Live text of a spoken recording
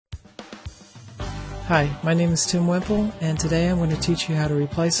Hi, my name is Tim Wimple, and today I'm going to teach you how to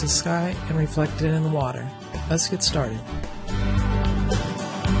replace the sky and reflect it in the water. Let's get started.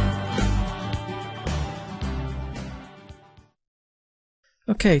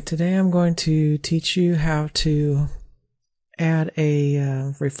 Okay, today I'm going to teach you how to add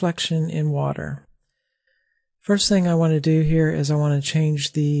a reflection in water. First thing I want to do here is I want to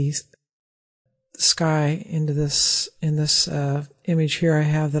change the sky into this image here I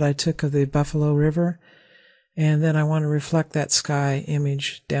have that I took of the Buffalo River, and then I want to reflect that sky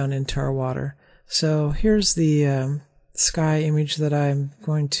image down into our water. So here's the sky image that I'm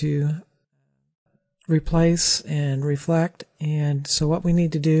going to replace and reflect. And so what we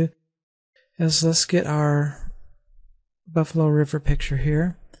need to do is let's get our Buffalo River picture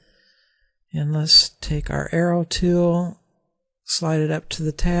here, and let's take our arrow tool, slide it up to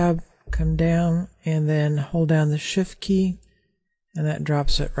the tab, come down, and then hold down the shift key, and that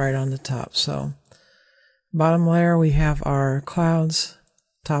drops it right on the top. So bottom layer we have our clouds,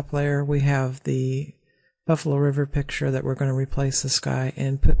 top layer we have the Buffalo River picture that we're going to replace the sky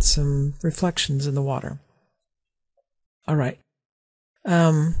and put some reflections in the water. Alright,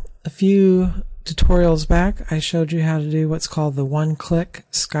 a few tutorials back I showed you how to do what's called the one-click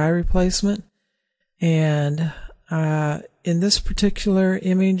sky replacement, and in this particular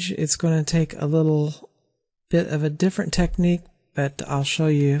image it's going to take a little bit of a different technique, but I'll show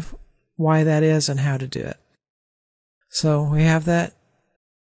you why that is and how to do it. So we have that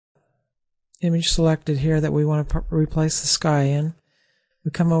image selected here that we want to replace the sky in.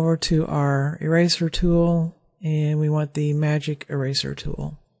 We come over to our eraser tool and we want the magic eraser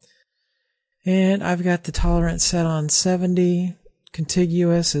tool. And I've got the tolerance set on 70.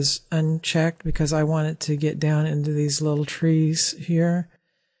 Contiguous is unchecked because I want it to get down into these little trees here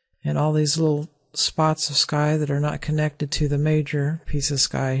and all these little spots of sky that are not connected to the major piece of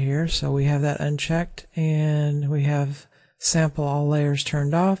sky here. So we have that unchecked, and we have sample all layers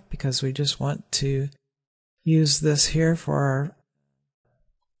turned off because we just want to use this here for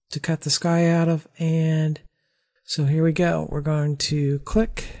to cut the sky out of. And so here we go. We're going to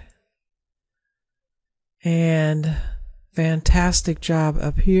click, and fantastic job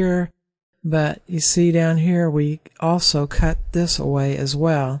up here, but you see down here we also cut this away as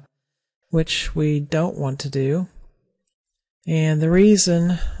well, which we don't want to do. And the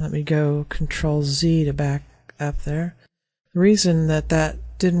reason, let me go Control Z to back up there. The reason that that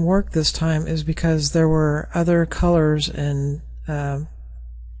didn't work this time is because there were other colors and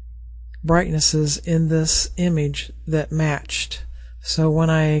brightnesses in this image that matched. So when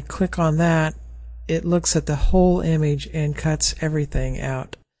I click on that, it looks at the whole image and cuts everything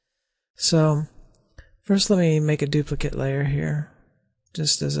out. So first let me make a duplicate layer here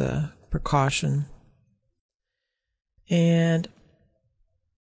just as a precaution, and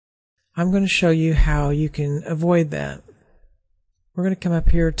I'm going to show you how you can avoid that. We're going to come up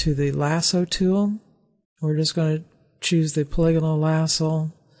here to the lasso tool. We're just going to choose the polygonal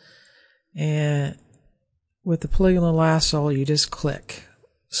lasso, and with the polygonal lasso you just click.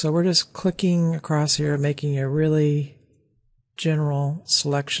 So we're just clicking across here, making a really general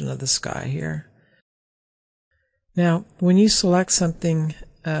selection of the sky here. Now, when you select something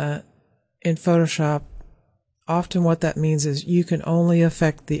in Photoshop, often what that means is you can only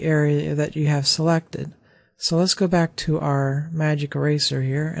affect the area that you have selected. So let's go back to our magic eraser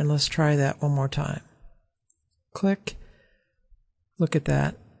here, and let's try that one more time. Click. Look at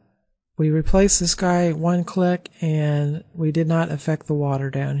that. We replaced the sky, one click, and we did not affect the water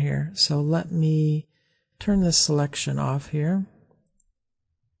down here. So let me turn this selection off here.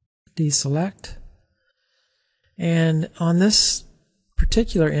 Deselect. And on this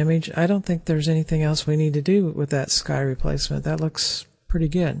particular image, I don't think there's anything else we need to do with that sky replacement. That looks pretty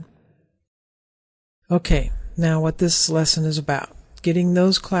good. Okay, now what this lesson is about, getting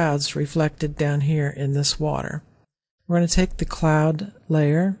those clouds reflected down here in this water. We're going to take the cloud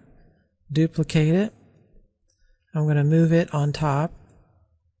layer, duplicate it. I'm going to move it on top.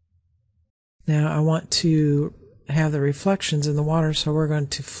 Now I want to have the reflections in the water, so we're going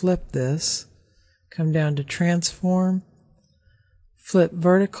to flip this, come down to transform, flip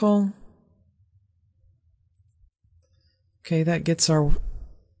vertical. Okay, that gets our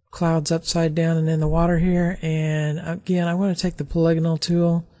clouds upside down and in the water here. And again, I want to take the polygonal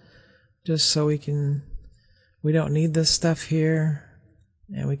tool just so we don't need this stuff here,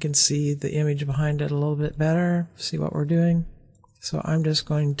 and we can see the image behind it a little bit better, see what we're doing. So I'm just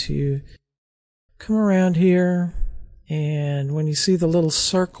going to come around here, and when you see the little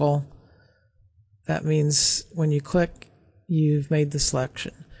circle, that means when you click, you've made the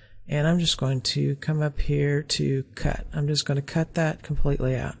selection. And I'm just going to come up here to cut. I'm just going to cut that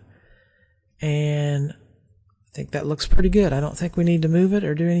completely out. And I think that looks pretty good. I don't think we need to move it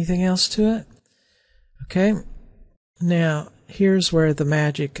or do anything else to it. Okay, now here's where the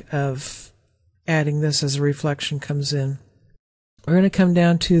magic of adding this as a reflection comes in. We're going to come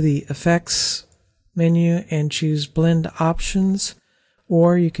down to the Effects menu and choose Blend Options,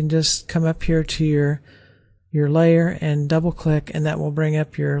 or you can just come up here to your layer and double click, and that will bring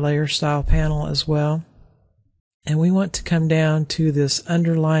up your layer style panel as well. And we want to come down to this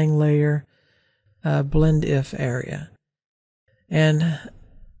underlying layer blend if area. And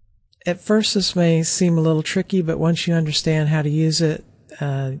at first this may seem a little tricky, but once you understand how to use it,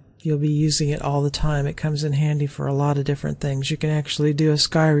 you'll be using it all the time. It comes in handy for a lot of different things. You can actually do a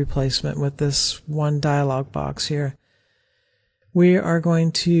sky replacement with this one dialog box here. We are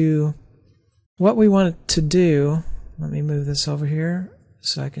going to, what we want to do, let me move this over here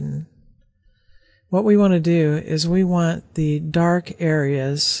so I can, what we want to do is we want the dark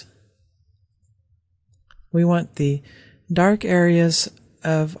areas,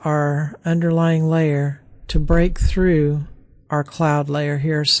 of our underlying layer to break through our cloud layer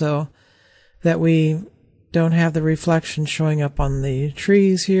here, so that we don't have the reflection showing up on the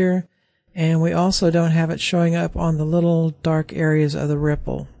trees here, and we also don't have it showing up on the little dark areas of the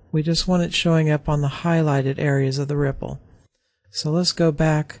ripple. We just want it showing up on the highlighted areas of the ripple. So let's go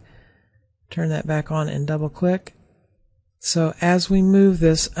back, turn that back on and double click. So as we move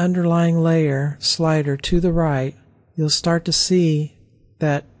this underlying layer slider to the right, you'll start to see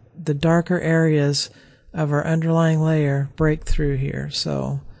that the darker areas of our underlying layer break through here.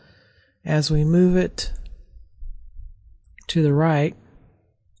 So as we move it to the right,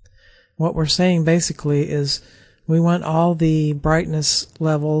 what we're saying basically is we want all the brightness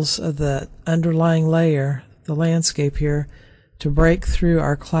levels of the underlying layer, the landscape here, to break through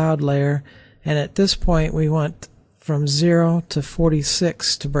our cloud layer. And at this point we want from 0 to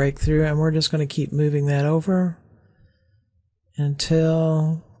 46 to break through, and we're just going to keep moving that over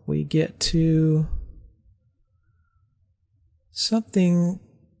until we get to something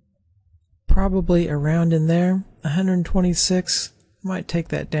probably around in there. 126, might take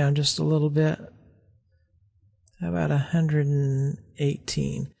that down just a little bit. How about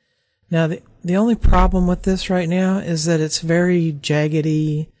 118? Now the only problem with this right now is that it's very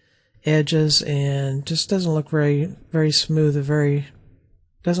jaggedy edges and just doesn't look very smooth,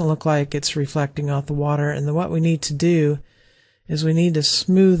 doesn't look like it's reflecting off the water. And then what we need to do is we need to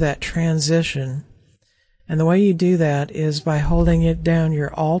smooth that transition. And the way you do that is by holding it down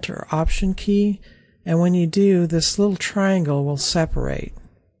your Alt or Option key, and when you do, this little triangle will separate.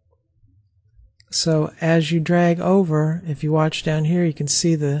 So as you drag over, if you watch down here, you can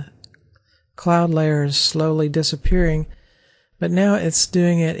see the cloud layer is slowly disappearing, but now it's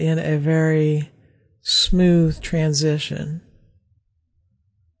doing it in a very smooth transition.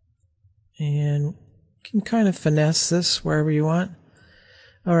 And you can kind of finesse this wherever you want.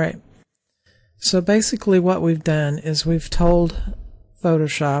 Alright, so basically what we've done is we've told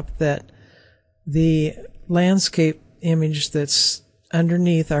Photoshop that the landscape image that's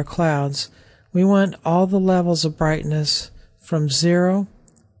underneath our clouds, we want all the levels of brightness from 0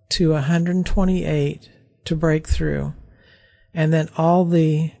 to 128 to break through, and then all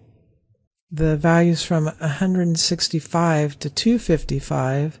the values from 165 to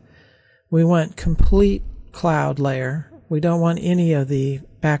 255 we want complete cloud layer. We don't want any of the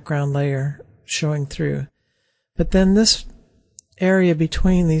background layer showing through. But then this area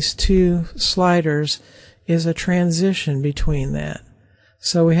between these two sliders is a transition between that.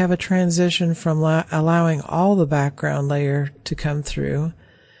 So we have a transition from allowing all the background layer to come through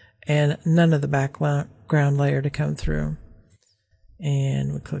and none of the background layer to come through.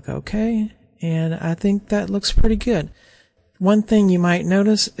 And we click OK, and I think that looks pretty good. One thing you might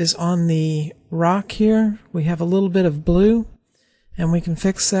notice is on the rock here we have a little bit of blue, and we can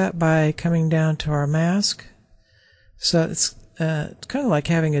fix that by coming down to our mask. So it's kind of like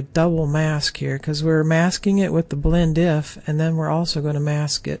having a double mask here, because we're masking it with the blend if, and then we're also going to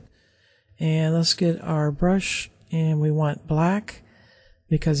mask it. And let's get our brush, and we want black,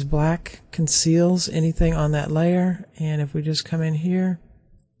 because black conceals anything on that layer. And if we just come in here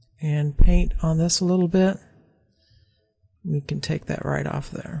and paint on this a little bit, we can take that right off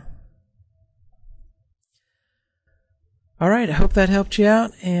there. Alright, I hope that helped you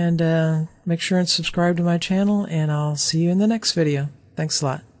out, and make sure and subscribe to my channel, and I'll see you in the next video. Thanks a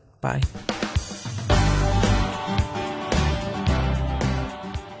lot. Bye.